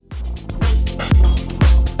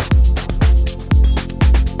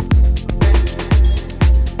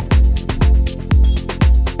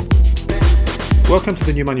Welcome to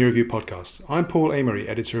the New Money Review podcast. I'm Paul Amery,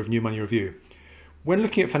 editor of New Money Review. When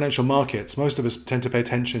looking at financial markets, most of us tend to pay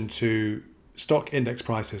attention to stock index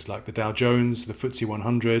prices like the Dow Jones, the FTSE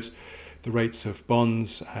 100, the rates of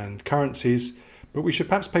bonds and currencies, but we should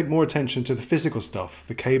perhaps pay more attention to the physical stuff,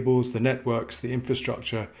 the cables, the networks, the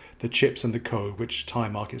infrastructure, the chips and the code which tie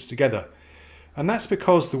markets together. And that's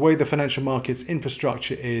because the way the financial markets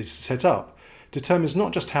infrastructure is set up determines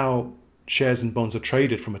not just how shares and bonds are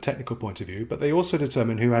traded from a technical point of view, but they also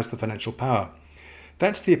determine who has the financial power.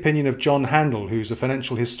 That's the opinion of John Handel, who's a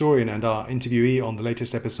financial historian and our interviewee on the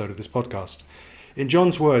latest episode of this podcast. In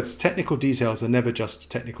John's words, technical details are never just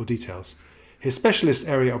technical details. His specialist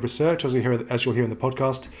area of research, as you'll hear in the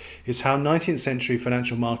podcast, is how 19th century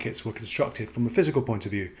financial markets were constructed from a physical point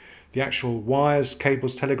of view. The actual wires,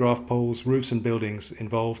 cables, telegraph poles, roofs and buildings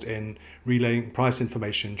involved in relaying price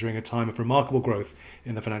information during a time of remarkable growth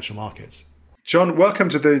in the financial markets. John, welcome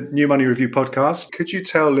to the New Money Review podcast. Could you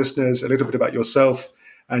tell listeners a little bit about yourself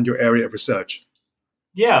and your area of research?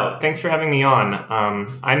 Yeah, thanks for having me on.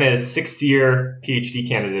 I'm a sixth-year PhD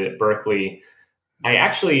candidate at Berkeley. I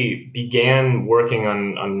actually began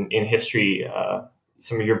working in history.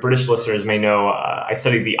 Some of your British listeners may know I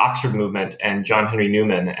studied the Oxford movement and John Henry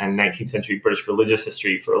Newman and 19th century British religious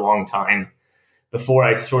history for a long time before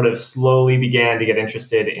I sort of slowly began to get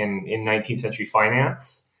interested in 19th century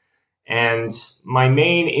finance. And my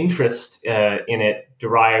main interest in it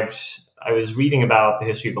derived, I was reading about the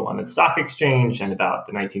history of the London Stock Exchange and about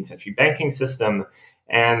the 19th century banking system.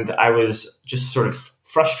 And I was just sort of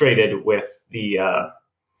frustrated with the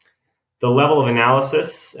level of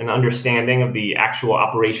analysis and understanding of the actual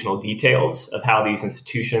operational details of how these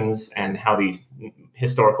institutions and how these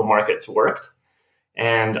historical markets worked.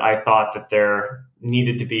 And I thought that there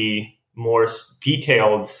needed to be more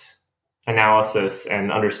detailed analysis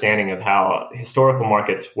and understanding of how historical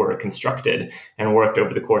markets were constructed and worked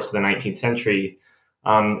over the course of the 19th century.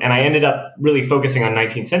 And I ended up really focusing on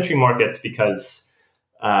 19th century markets because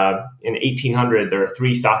in 1800, there are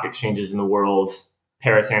 3 stock exchanges in the world: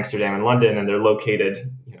 Paris, Amsterdam, and London, and they're located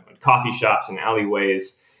in coffee shops and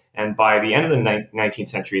alleyways. And by the end of the 19th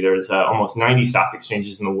century, there's almost 90 stock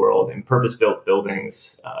exchanges in the world in purpose-built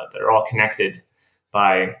buildings that are all connected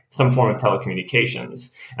by some form of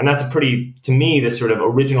telecommunications. And that's to me, this sort of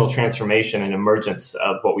original transformation and emergence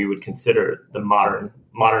of what we would consider the modern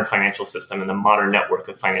financial system and the modern network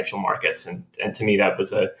of financial markets. And to me, that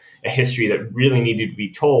was a history that really needed to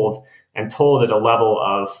be told, and told at a level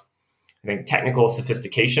of, I think, technical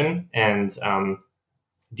sophistication and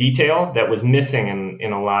detail that was missing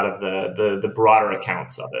in a lot of the broader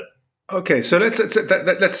accounts of it. Okay, so let's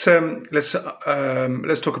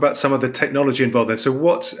talk about some of the technology involved there. So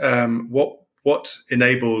what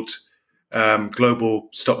enabled global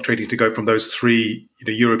stock trading to go from those 3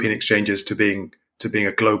 European exchanges to being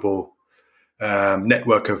a global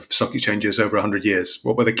network of stock exchanges over 100 years?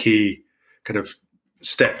 What were the key kind of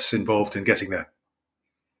steps involved in getting there?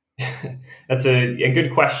 That's a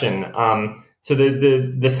good question. So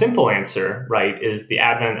the simple answer, right, is the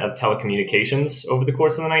advent of telecommunications over the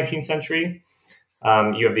course of the 19th century.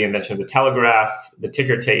 You have the invention of the telegraph, the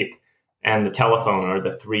ticker tape, and the telephone are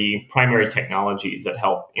the 3 primary technologies that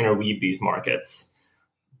help interweave these markets.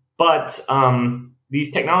 But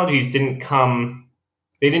these technologies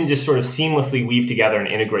they didn't just sort of seamlessly weave together and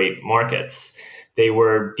integrate markets. They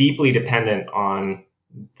were deeply dependent on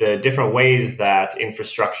the different ways that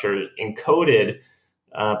infrastructure encoded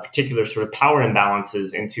particular sort of power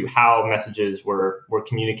imbalances into how messages were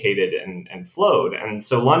communicated and flowed. And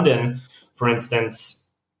so London, for instance,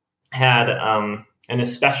 had an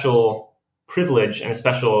especial privilege and a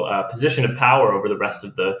special position of power over the rest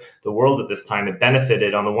of the world at this time. It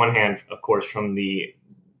benefited, on the one hand, of course, from the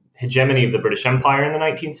hegemony of the British Empire in the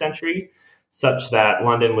 19th century, such that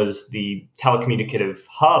London was the telecommunicative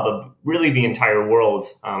hub of really the entire world.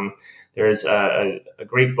 There's a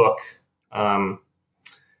great book on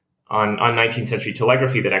 19th century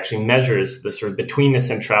telegraphy that actually measures the sort of between the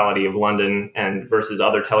centrality of London and versus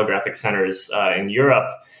other telegraphic centers in Europe.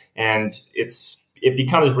 And it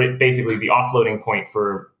becomes basically the offloading point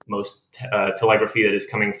for most telegraphy that is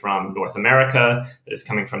coming from North America, that is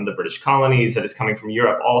coming from the British colonies, that is coming from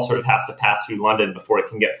Europe, all sort of has to pass through London before it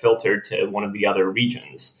can get filtered to one of the other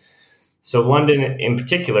regions. So London in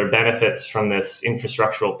particular benefits from this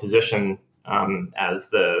infrastructural position as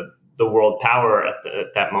the world power at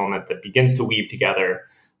that moment that begins to weave together,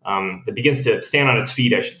 that begins to stand on its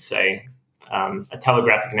feet, I should say, a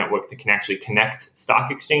telegraphic network that can actually connect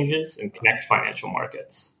stock exchanges and connect financial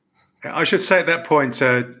markets. I should say at that point,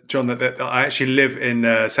 John, that I actually live in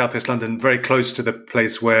southwest London, very close to the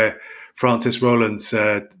place where Francis Rowland's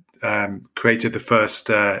created the first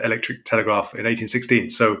electric telegraph in 1816.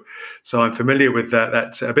 So I'm familiar with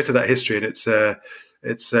that a bit of that history, and it's a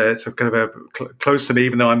kind of close to me,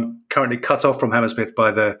 even though I'm currently cut off from Hammersmith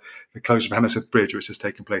by the closure of Hammersmith Bridge, which has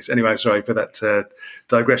taken place. Anyway, sorry for that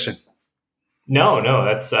digression. No,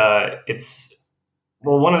 that's it's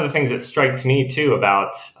one of the things that strikes me too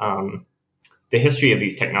about the history of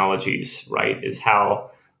these technologies, right, is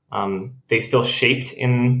how they still shaped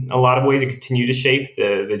in a lot of ways and continue to shape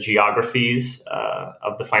the geographies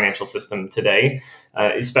of the financial system today,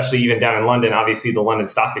 especially even down in London. Obviously, the London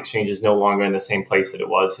Stock Exchange is no longer in the same place that it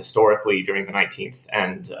was historically during the 19th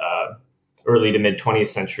and early to mid 20th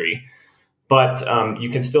century. But you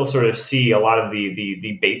can still sort of see a lot of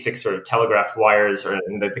the basic sort of telegraph wires or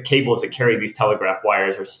the cables that carry these telegraph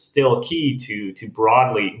wires are still key to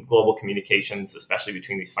broadly global communications, especially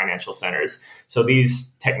between these financial centers. So these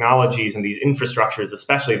technologies and these infrastructures,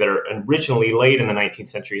 especially that are originally laid in the 19th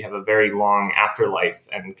century, have a very long afterlife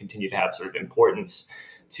and continue to have sort of importance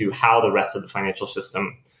to how the rest of the financial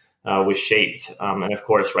system was shaped. And of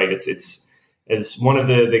course, right, it's as one of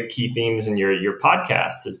the key themes in your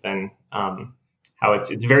podcast has been how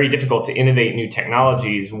it's very difficult to innovate new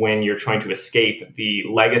technologies when you're trying to escape the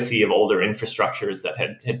legacy of older infrastructures that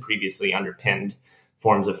had previously underpinned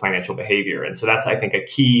forms of financial behavior. And so that's, I think, a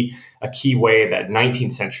key way that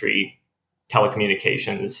 19th century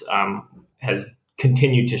telecommunications has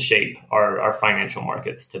continued to shape our financial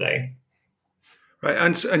markets today. Right,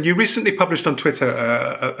 and you recently published on Twitter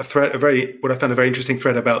a thread, what I found a very interesting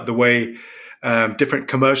thread about the way different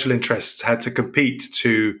commercial interests had to compete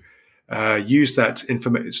to use that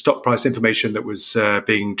stock price information that was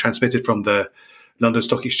being transmitted from the London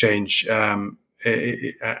Stock Exchange, and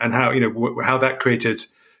how how that created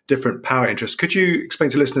different power interests. Could you explain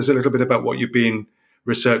to listeners a little bit about what you've been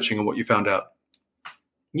researching and what you found out?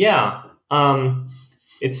 Yeah,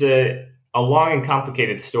 it's a long and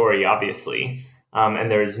complicated story, obviously,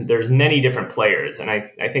 and there's many different players. And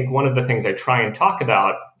I think one of the things I try and talk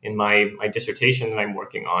about in my dissertation that I'm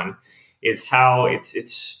working on is how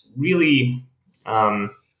it's really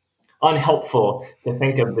unhelpful to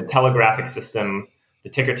think of the telegraphic system, the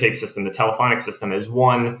ticker tape system, the telephonic system as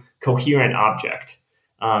one coherent object.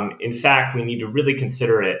 In fact, we need to really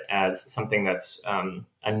consider it as something that's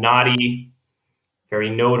a knotty, very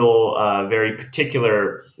nodal, very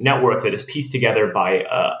particular network that is pieced together by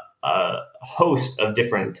a host of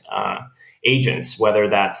different agents, whether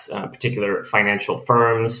that's particular financial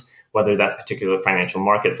firms, whether that's particular financial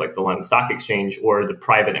markets like the London Stock Exchange, or the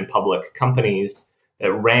private and public companies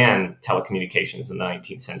that ran telecommunications in the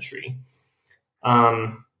 19th century.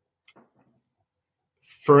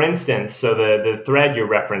 For instance, so the thread you're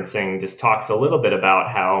referencing just talks a little bit about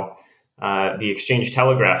how the Exchange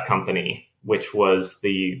Telegraph Company, which was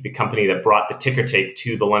the company that brought the ticker tape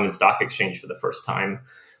to the London Stock Exchange for the first time,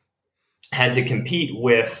 had to compete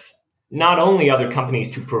with not only other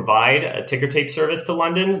companies to provide a ticker tape service to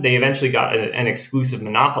London. They eventually got an exclusive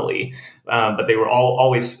monopoly, but they were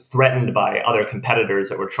always threatened by other competitors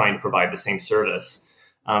that were trying to provide the same service.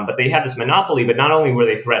 But they had this monopoly, but not only were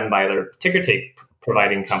they threatened by other ticker tape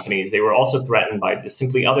providing companies, they were also threatened by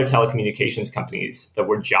simply other telecommunications companies that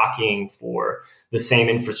were jockeying for the same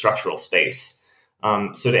infrastructural space.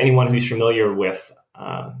 So to anyone who's familiar with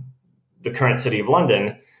the current city of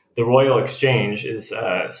London, the Royal Exchange is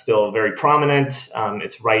still very prominent.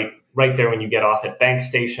 It's right there when you get off at Bank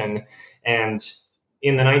Station. And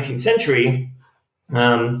in the 19th century,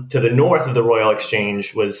 to the north of the Royal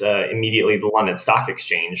Exchange was immediately the London Stock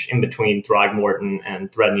Exchange, in between Throgmorton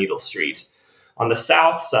and Threadneedle Street. On the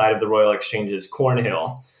south side of the Royal Exchange is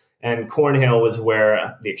Cornhill. And Cornhill was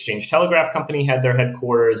where the Exchange Telegraph Company had their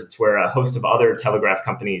headquarters. It's where a host of other telegraph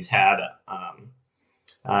companies had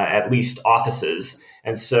at least offices.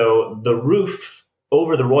 And so the roof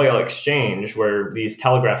over the Royal Exchange, where these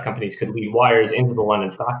telegraph companies could lead wires into the London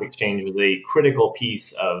Stock Exchange, was a critical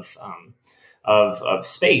piece of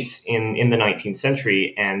space in the 19th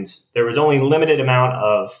century. And there was only a limited amount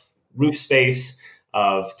of roof space,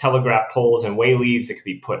 of telegraph poles and way leaves that could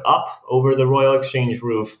be put up over the Royal Exchange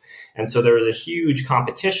roof. And so there was a huge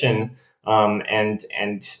competition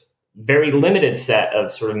and very limited set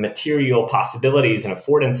of sort of material possibilities and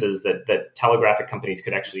affordances that telegraphic companies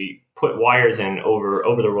could actually put wires in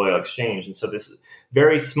over the Royal Exchange. And so this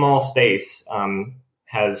very small space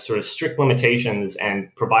has sort of strict limitations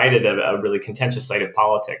and provided a really contentious site of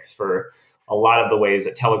politics for a lot of the ways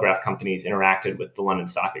that telegraph companies interacted with the London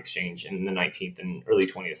Stock Exchange in the 19th and early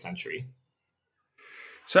 20th century.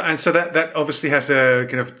 So that obviously has a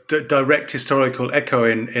kind of direct historical echo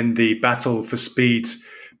in the battle for speed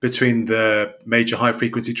between the major high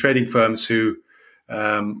frequency trading firms who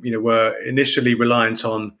were initially reliant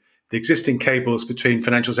on the existing cables between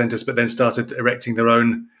financial centers, but then started erecting their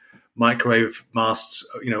own microwave masts,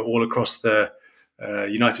 all across the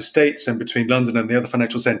United States and between London and the other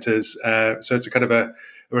financial centers. So it's a kind of a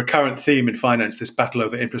recurrent theme in finance, this battle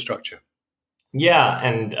over infrastructure. Yeah,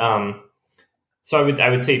 and so I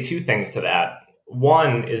would say two things to that.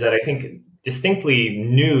 One is that I think distinctly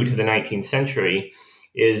new to the 19th century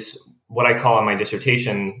is what I call in my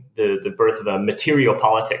dissertation the birth of a material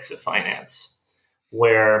politics of finance,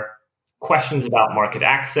 where questions about market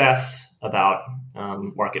access, about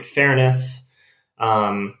market fairness,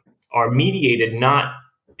 are mediated not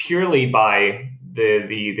purely by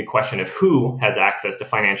the question of who has access to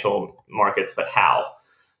financial markets, but how,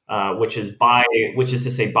 which is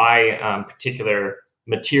to say by particular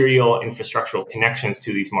material infrastructural connections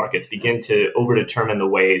to these markets begin to overdetermine the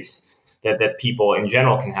ways that people in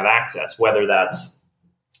general can have access, whether that's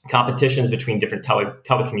competitions between different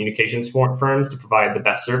telecommunications firms to provide the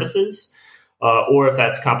best services, or if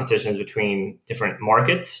that's competitions between different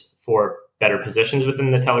markets for better positions within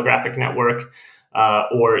the telegraphic network,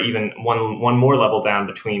 or even one more level down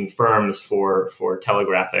between firms for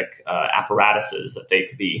telegraphic apparatuses that they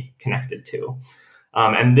could be connected to.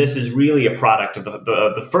 And this is really a product of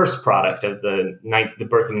the first product of the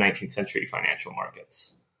birth of 19th century financial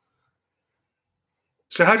markets.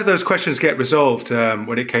 So how did those questions get resolved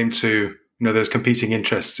when it came to those competing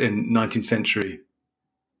interests in 19th century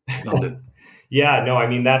London? Yeah, no, I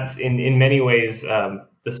mean, that's in many ways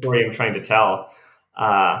the story I'm trying to tell.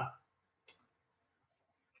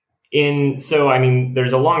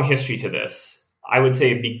 There's a long history to this. I would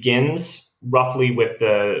say it begins roughly with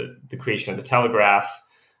the creation of the telegraph.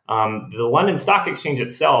 The London Stock Exchange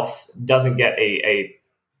itself doesn't get a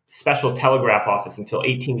special telegraph office until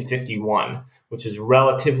 1851, which is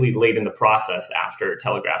relatively late in the process after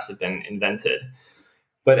telegraphs have been invented.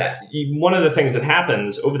 But one of the things that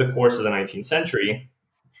happens over the course of the 19th century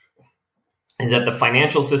is that the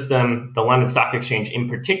financial system, the London Stock Exchange in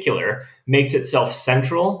particular, makes itself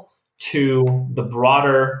central to the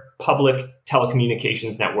broader public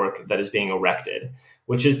telecommunications network that is being erected,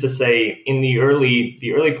 which is to say, in the early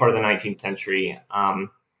part of the 19th century,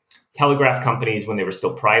 telegraph companies, when they were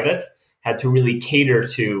still private, had to really cater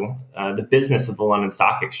to the business of the London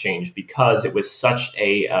Stock Exchange because it was such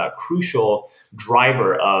a crucial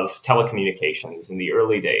driver of telecommunications in the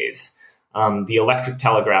early days. The Electric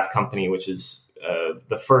Telegraph Company, which is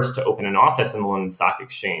the first to open an office in the London Stock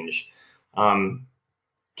Exchange,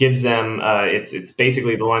 gives them, it's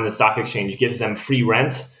basically the London Stock Exchange gives them free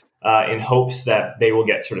rent in hopes that they will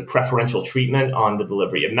get sort of preferential treatment on the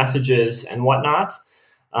delivery of messages and whatnot.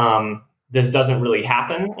 This doesn't really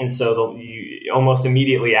happen. And so almost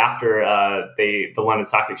immediately after the London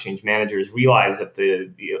Stock Exchange managers realize that the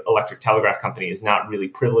Electric Telegraph Company is not really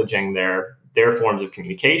privileging their forms of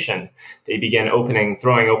communication, they begin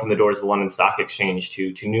throwing open the doors of the London Stock Exchange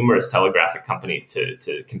to numerous telegraphic companies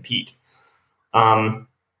to compete.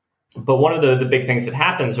 But one of the big things that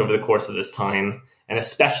happens over the course of this time, and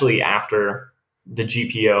especially after the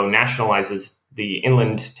GPO nationalizes the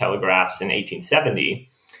inland telegraphs in 1870,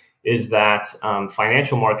 is that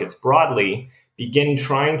financial markets broadly begin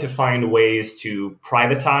trying to find ways to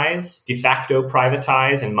de facto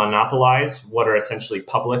privatize and monopolize what are essentially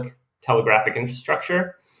public telegraphic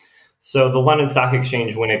infrastructure. So the London Stock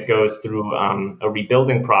Exchange, when it goes through a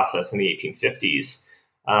rebuilding process in the 1850s,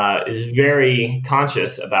 is very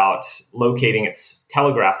conscious about locating its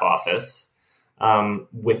telegraph office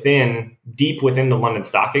deep within the London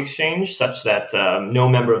Stock Exchange, such that no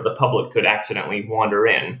member of the public could accidentally wander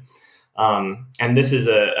in. And this is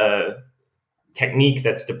a technique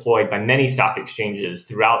that's deployed by many stock exchanges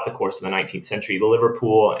throughout the course of the 19th century. The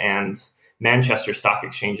Liverpool and Manchester stock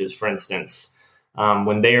exchanges, for instance,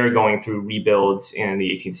 when they are going through rebuilds in the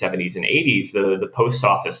 1870s and 80s, the post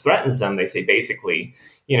office threatens them. They say, basically,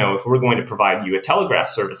 if we're going to provide you a telegraph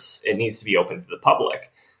service, it needs to be open to the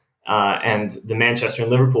public. And the Manchester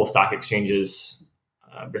and Liverpool stock exchanges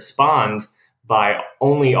respond by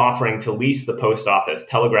only offering to lease the post office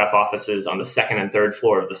telegraph offices on the second and third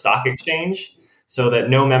floor of the stock exchange so that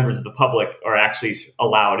no members of the public are actually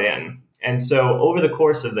allowed in. And so over the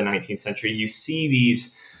course of the 19th century, you see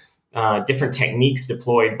these different techniques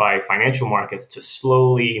deployed by financial markets to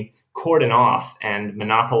slowly cordon off and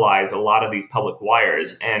monopolize a lot of these public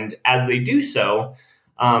wires. And as they do so,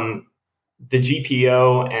 the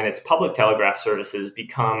GPO and its public telegraph services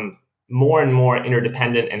become more and more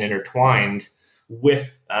interdependent and intertwined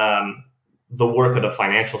with the work of the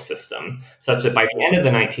financial system, such that by the end of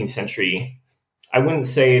the 19th century, I wouldn't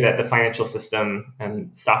say that the financial system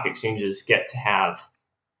and stock exchanges get to have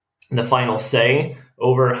the final say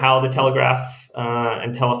over how the telegraph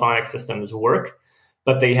and telephonic systems work,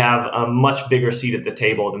 but they have a much bigger seat at the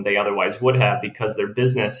table than they otherwise would have, because their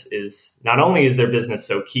business is, not only is their business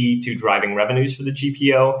so key to driving revenues for the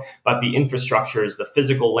GPO, but the infrastructures, the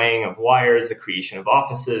physical laying of wires, the creation of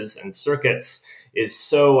offices and circuits is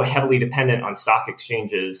so heavily dependent on stock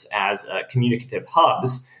exchanges as communicative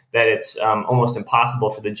hubs that it's almost impossible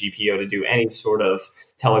for the GPO to do any sort of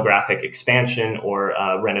telegraphic expansion or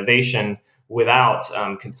renovation without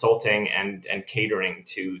consulting and catering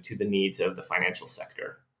to the needs of the financial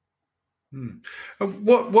sector.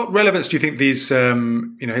 What relevance do you think these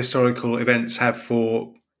historical events have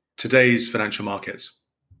for today's financial markets?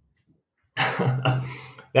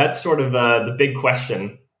 That's sort of the big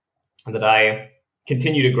question that I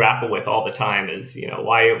continue to grapple with all the time. Is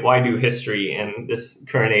why do history in this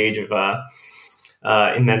current age of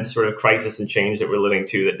immense sort of crisis and change that we're living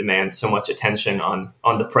to, that demands so much attention on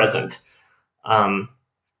the present?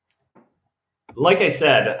 Like I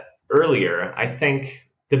said earlier, I think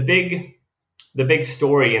the big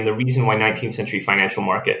story and the reason why 19th century financial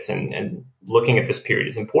markets and looking at this period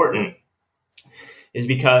is important is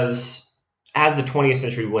because as the 20th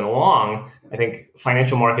century went along, I think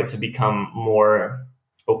financial markets have become more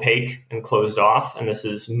opaque and closed off, and this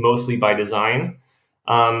is mostly by design.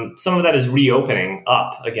 Some of that is reopening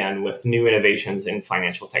up again with new innovations in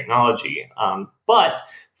financial technology. But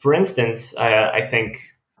for instance, I think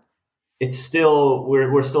it's still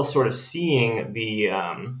we're still sort of seeing the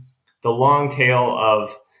long tail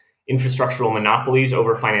of infrastructural monopolies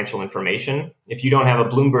over financial information. If you don't have a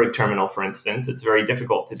Bloomberg terminal, for instance, it's very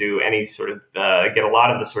difficult to do any sort of get a lot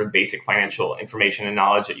of the sort of basic financial information and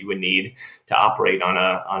knowledge that you would need to operate on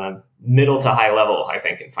a middle to high level, I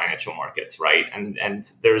think, in financial markets, right? And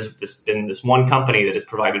there's been this one company that has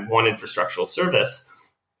provided one infrastructural service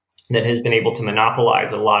that has been able to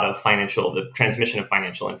monopolize a lot of the transmission of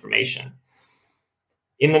financial information.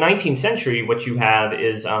 In the 19th century, what you have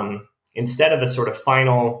is instead of a sort of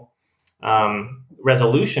final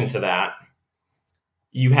resolution to that,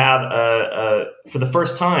 you have for the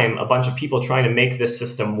first time a bunch of people trying to make this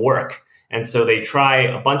system work. And so they try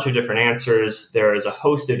a bunch of different answers. There is a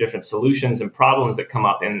host of different solutions and problems that come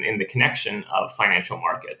up in the connection of financial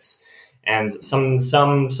markets. And some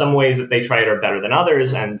ways that they try it are better than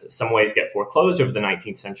others, and some ways get foreclosed over the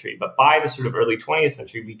 19th century. But by the sort of early 20th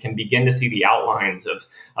century, we can begin to see the outlines of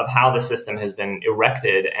how the system has been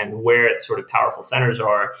erected and where its sort of powerful centers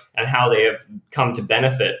are, and how they have come to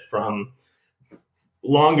benefit from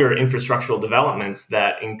longer infrastructural developments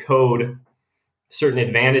that encode certain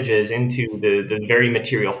advantages into the very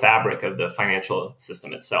material fabric of the financial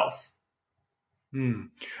system itself. I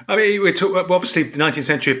mean, obviously the 19th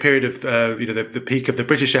century period of the peak of the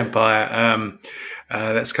British Empire.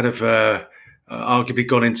 That's kind of arguably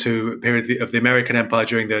gone into a period of the American Empire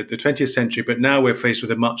during the 20th century. But now we're faced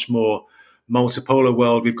with a much more multipolar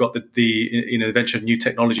world. We've got the invention of new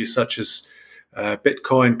technologies such as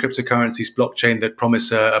Bitcoin, cryptocurrencies, blockchain that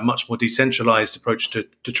promise a much more decentralized approach to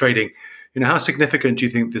trading. How significant do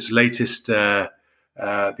you think these latest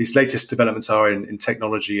developments are in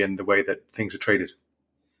technology and the way that things are traded?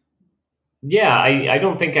 Yeah, I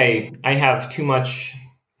don't think I have too much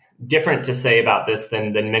different to say about this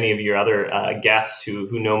than many of your other guests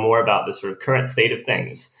who know more about the sort of current state of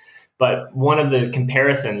things. But one of the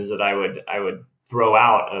comparisons that I would throw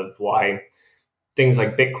out of why things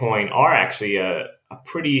like Bitcoin are actually a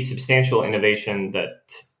pretty substantial innovation that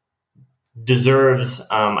deserves,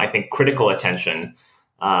 I think, critical attention.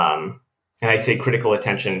 And I say critical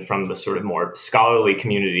attention from the sort of more scholarly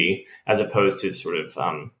community, as opposed to sort of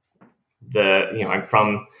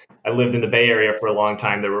I lived in the Bay Area for a long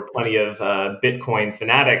time. There were plenty of Bitcoin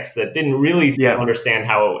fanatics that didn't really understand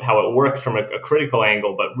how it worked from a critical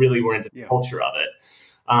angle, but really were into the culture of it.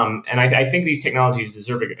 And I think these technologies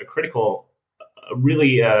deserve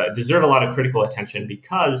deserve a lot of critical attention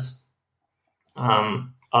because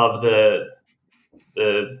of the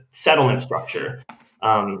settlement structure.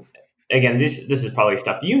 Again, this is probably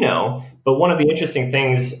stuff but one of the interesting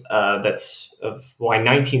things that's of why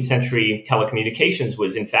 19th century telecommunications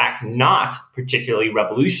was in fact not particularly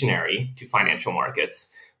revolutionary to financial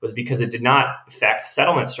markets was because it did not affect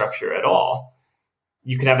settlement structure at all.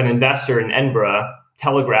 You could have an investor in Edinburgh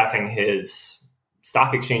telegraphing his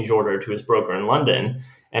stock exchange order to his broker in London,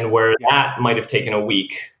 and where that might have taken a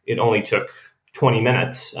week, it only took 20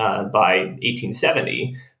 minutes by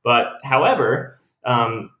 1870. But however,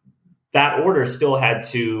 that order still had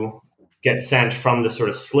to get sent from the sort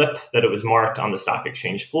of slip that it was marked on the stock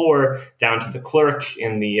exchange floor down to the clerk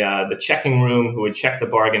in the checking room who would check the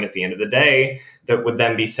bargain at the end of the day, that would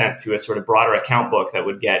then be sent to a sort of broader account book that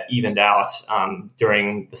would get evened out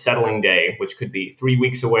during the settling day, which could be 3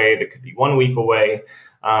 weeks away, that could be 1 week away,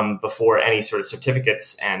 before any sort of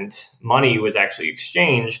certificates and money was actually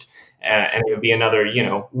exchanged. And it would be another,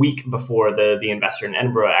 week before the investor in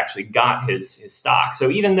Edinburgh actually got his stock. So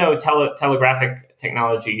even though telegraphic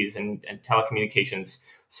technologies and telecommunications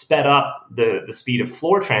sped up the speed of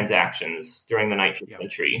floor transactions during the 19th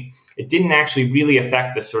century, it didn't actually really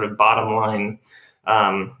affect the sort of bottom line,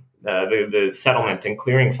 the settlement and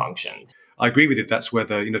clearing functions. I agree with you. That's where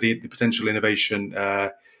the potential innovation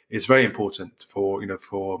is very important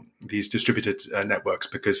for these distributed networks,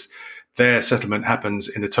 because their settlement happens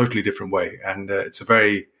in a totally different way, and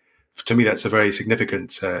to me that's a very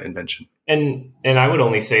significant invention. And I would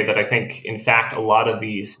only say that I think, in fact, a lot of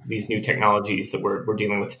these new technologies that we're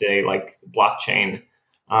dealing with today, like blockchain,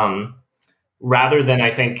 rather than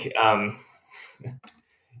I think,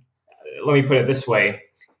 let me put it this way.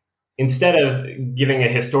 Instead of giving a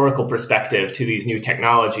historical perspective to these new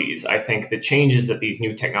technologies, I think the changes that these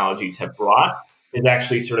new technologies have brought is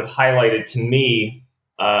actually sort of highlighted to me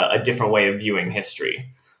a different way of viewing history,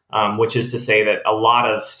 which is to say that a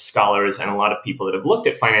lot of scholars and a lot of people that have looked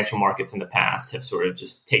at financial markets in the past have sort of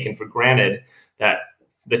just taken for granted that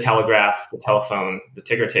the telegraph, the telephone, the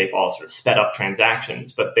ticker tape all sort of sped up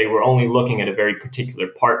transactions, but they were only looking at a very particular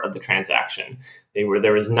part of the transaction.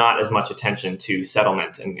 There was not as much attention to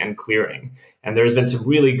settlement and clearing. And there's been some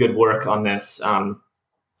really good work on this.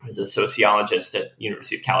 There's a sociologist at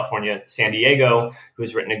University of California, San Diego,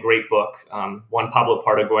 who's written a great book, Juan Pablo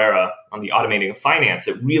Pardaguera, on the automating of finance,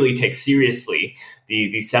 that really takes seriously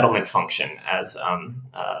the settlement function as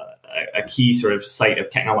a key sort of site of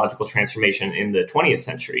technological transformation in the 20th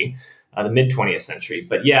century, the mid-20th century.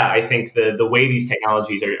 But yeah, I think the way these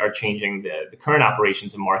technologies are changing the current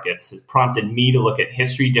operations of markets has prompted me to look at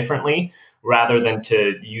history differently, rather than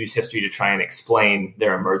to use history to try and explain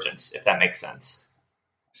their emergence, if that makes sense.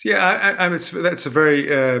 Yeah, that's a very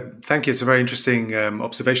thank you. It's a very interesting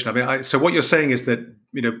observation. I mean, so what you're saying is that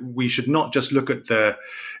we should not just look at the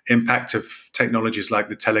impact of technologies like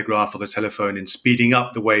the telegraph or the telephone in speeding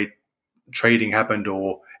up the way trading happened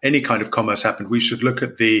or any kind of commerce happened. We should look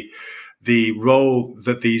at the role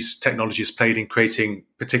that these technologies played in creating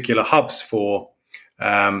particular hubs for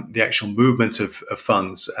the actual movement of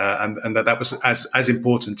funds, and that was as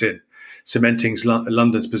important in cementing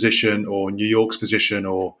London's position or New York's position,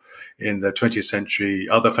 or in the 20th century,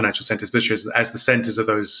 other financial centers' positions as the centers of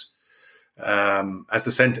those,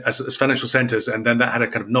 as financial centers. And then that had a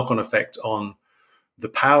kind of knock-on effect on the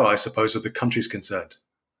power, I suppose, of the countries concerned.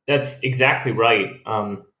 That's exactly right.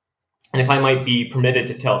 And if I might be permitted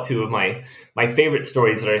to tell two of my favorite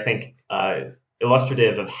stories that I think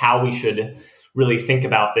illustrative of how we should really think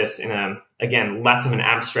about this in again, less of an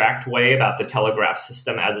abstract way about the telegraph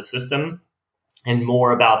system as a system, and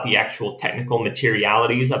more about the actual technical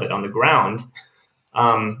materialities of it on the ground.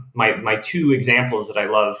 My two examples that I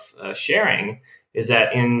love sharing is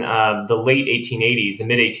that in the late 1880s, the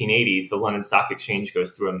mid 1880s, the London Stock Exchange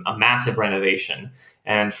goes through a massive renovation.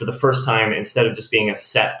 And for the first time, instead of just being a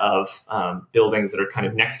set of buildings that are kind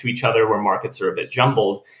of next to each other where markets are a bit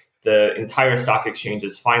jumbled, the entire stock exchange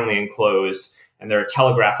is finally enclosed. And there are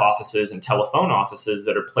telegraph offices and telephone offices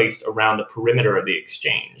that are placed around the perimeter of the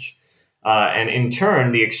exchange. And in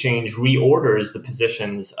turn, the exchange reorders the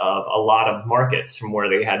positions of a lot of markets from where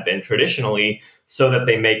they had been traditionally, so that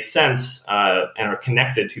they make sense and are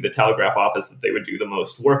connected to the telegraph office that they would do the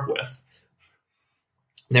most work with.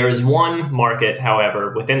 There is one market,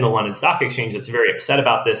 however, within the London Stock Exchange that's very upset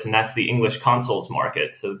about this, and that's the English consols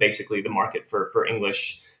market. So basically the market for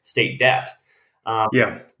English state debt.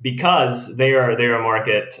 Because they are a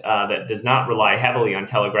market that does not rely heavily on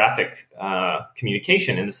telegraphic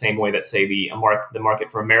communication in the same way that, say, the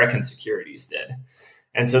market for American securities did.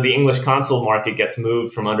 And so the English console market gets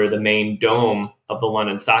moved from under the main dome of the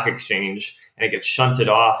London Stock Exchange, and it gets shunted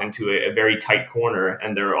off into a very tight corner.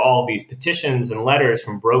 And there are all these petitions and letters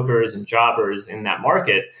from brokers and jobbers in that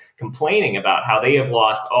market complaining about how they have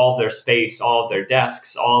lost all of their space, all of their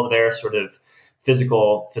desks, all of their sort of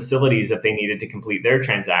physical facilities that they needed to complete their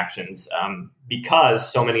transactions,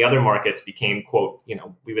 because so many other markets became, quote,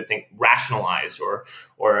 we would think rationalized or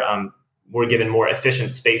were given more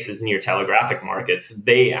efficient spaces near telegraphic markets.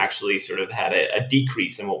 They actually sort of had a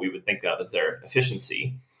decrease in what we would think of as their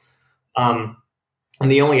efficiency. And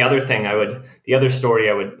the only other thing the other story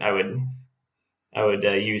I would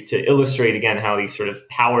use to illustrate again how these sort of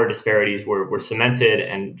power disparities were cemented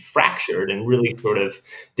and fractured and really sort of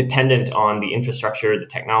dependent on the infrastructure, the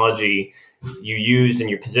technology you used and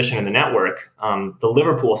your position in the network. The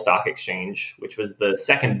Liverpool Stock Exchange, which was the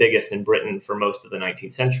second biggest in Britain for most of the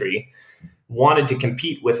 19th century, wanted to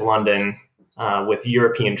compete with London with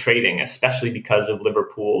European trading, especially because of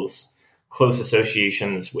Liverpool's close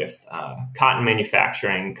associations with cotton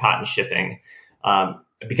manufacturing, cotton shipping.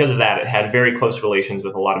 Because of that, it had very close relations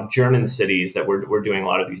with a lot of German cities that were doing a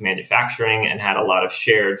lot of these manufacturing and had a lot of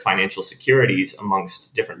shared financial securities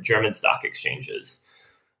amongst different German stock exchanges.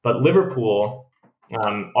 But Liverpool,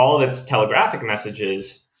 all of its telegraphic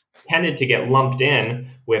messages tended to get lumped in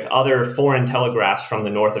with other foreign telegraphs from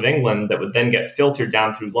the north of England that would then get filtered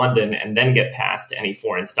down through London and then get passed to any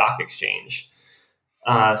foreign stock exchange.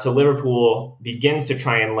 So Liverpool begins to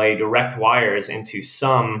try and lay direct wires into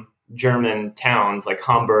some German towns like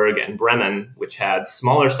Hamburg and Bremen, which had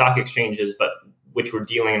smaller stock exchanges, but which were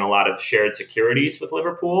dealing in a lot of shared securities with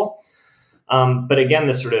Liverpool. But again,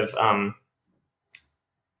 the sort of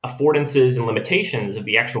affordances and limitations of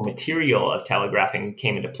the actual material of telegraphing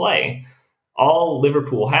came into play. All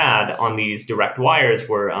Liverpool had on these direct wires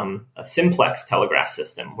were a simplex telegraph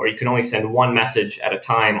system, where you can only send one message at a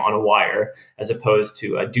time on a wire, as opposed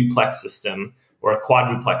to a duplex system or a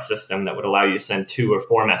quadruplex system that would allow you to send 2 or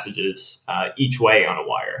 4 messages each way on a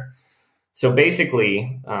wire. So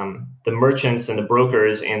basically, the merchants and the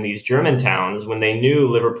brokers in these German towns, when they knew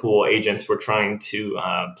Liverpool agents were trying to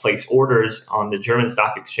place orders on the German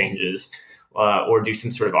stock exchanges or do some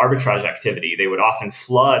sort of arbitrage activity, they would often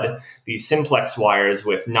flood these simplex wires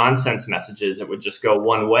with nonsense messages that would just go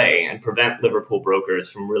one way and prevent Liverpool brokers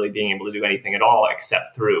from really being able to do anything at all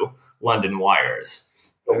except through London wires.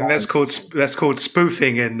 And that's called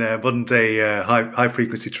spoofing in modern day high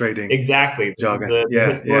frequency trading. Exactly, jargon. The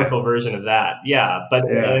historical version of that. Yeah, but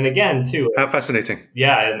and again too. How fascinating.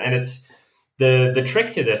 Yeah, and it's the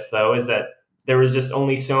trick to this though is that there was just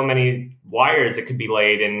only so many wires that could be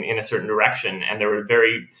laid in a certain direction, and there were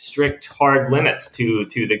very strict, hard limits to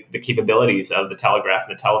the capabilities of the telegraph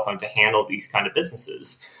and the telephone to handle these kind of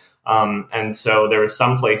businesses. And so there were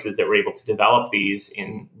some places that were able to develop these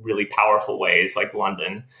in really powerful ways, like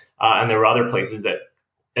London. And there were other places that,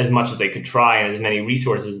 as much as they could try and as many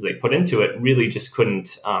resources as they put into it, really just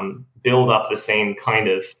couldn't build up the same kind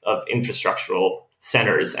of infrastructural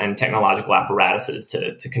centers and technological apparatuses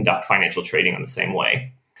to conduct financial trading in the same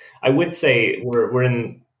way. I would say we're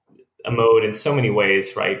in a mode in so many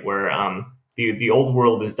ways, right, where the old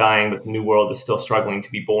world is dying, but the new world is still struggling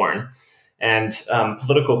to be born. And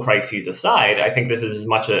political crises aside, I think this is as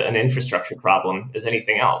much an infrastructure problem as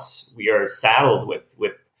anything else. We are saddled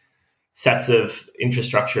with sets of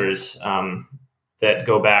infrastructures that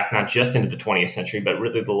go back not just into the 20th century, but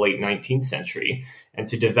really the late 19th century. And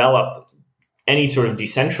to develop any sort of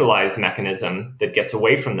decentralized mechanism that gets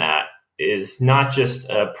away from that is not just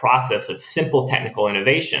a process of simple technical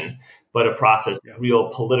innovation, but a process of real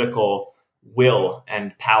political will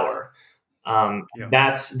and power.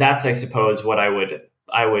 That's I suppose what I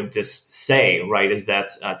would just say, right, is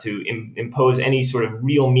that to impose any sort of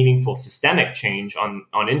real meaningful systemic change on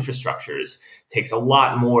infrastructures takes a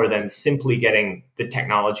lot more than simply getting the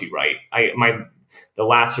technology right. The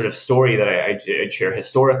last sort of story that I'd share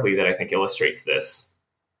historically that I think illustrates this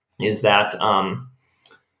is that I'm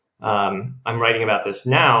writing about this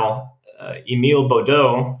now. Émile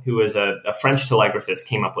Baudot, who was a French telegraphist,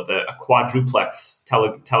 came up with a quadruplex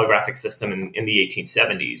telegraphic system in the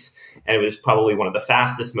 1870s. And it was probably one of the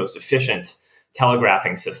fastest, most efficient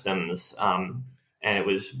telegraphing systems. And it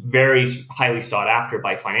was very highly sought after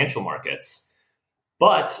by financial markets.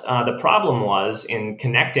 But the problem was in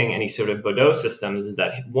connecting any sort of Baudot systems is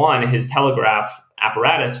that, one, his telegraph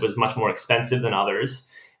apparatus was much more expensive than others.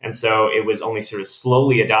 And so it was only sort of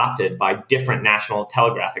slowly adopted by different national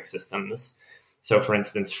telegraphic systems. So, for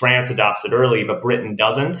instance, France adopts it early, but Britain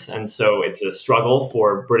doesn't. And so it's a struggle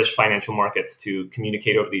for British financial markets to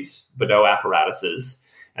communicate over these Baudot apparatuses.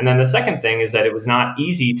 And then the second thing is that it was not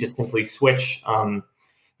easy to simply switch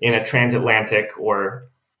in a transatlantic or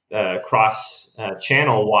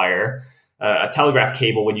cross-channel wire. A telegraph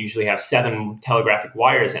cable would usually have 7 telegraphic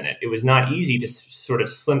wires in it. It was not easy to sort of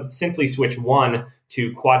simply switch one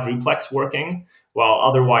to quadruplex working, while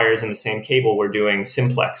other wires in the same cable were doing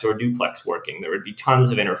simplex or duplex working. There would be tons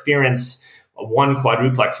of interference. One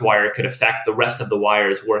quadruplex wire could affect the rest of the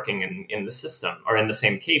wires working in the system or in the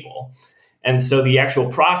same cable. And so the actual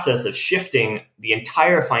process of shifting the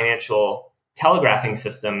entire financial telegraphing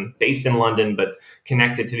system based in London, but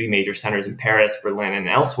connected to the major centers in Paris, Berlin, and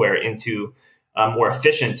elsewhere into a more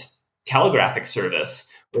efficient telegraphic service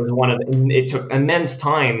was one of it took immense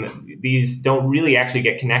time. These don't really actually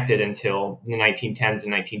get connected until the 1910s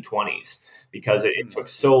and 1920s because it took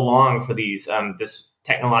so long for these this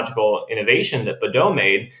technological innovation that Baudot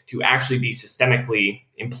made to actually be systemically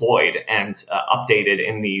employed and updated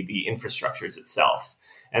in the infrastructures itself.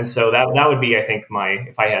 And so that would be, I think,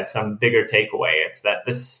 if I had some bigger takeaway, it's that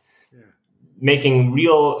this making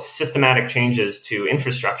real systematic changes to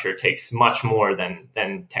infrastructure takes much more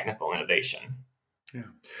than technical innovation. Yeah.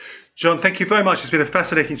 John, thank you very much. It's been a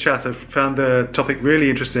fascinating chat. I've found the topic really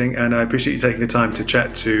interesting, and I appreciate you taking the time to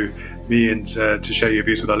chat to me and to share your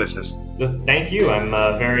views with our listeners. Thank you. I'm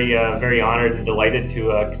very honored and delighted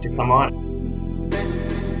to come on.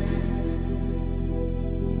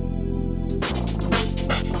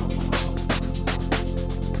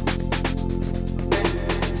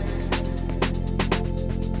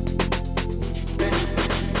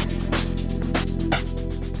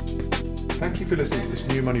 Thank you for listening to this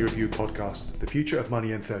new Money Review podcast, The Future of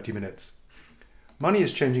Money in 30 Minutes. Money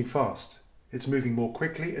is changing fast. It's moving more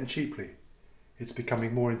quickly and cheaply. It's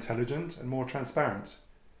becoming more intelligent and more transparent.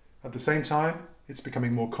 At the same time, it's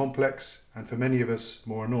becoming more complex and, for many of us,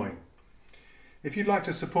 more annoying. If you'd like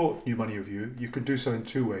to support New Money Review, you can do so in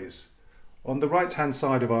two ways. On the right-hand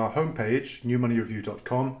side of our homepage,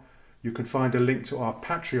 newmoneyreview.com, you can find a link to our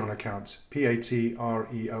Patreon account,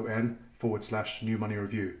 patreon.com/New Money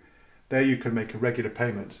Review. There you can make a regular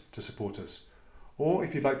payment to support us. Or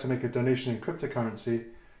if you'd like to make a donation in cryptocurrency,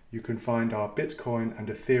 you can find our Bitcoin and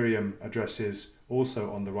Ethereum addresses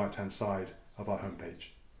also on the right-hand side of our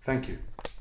homepage. Thank you.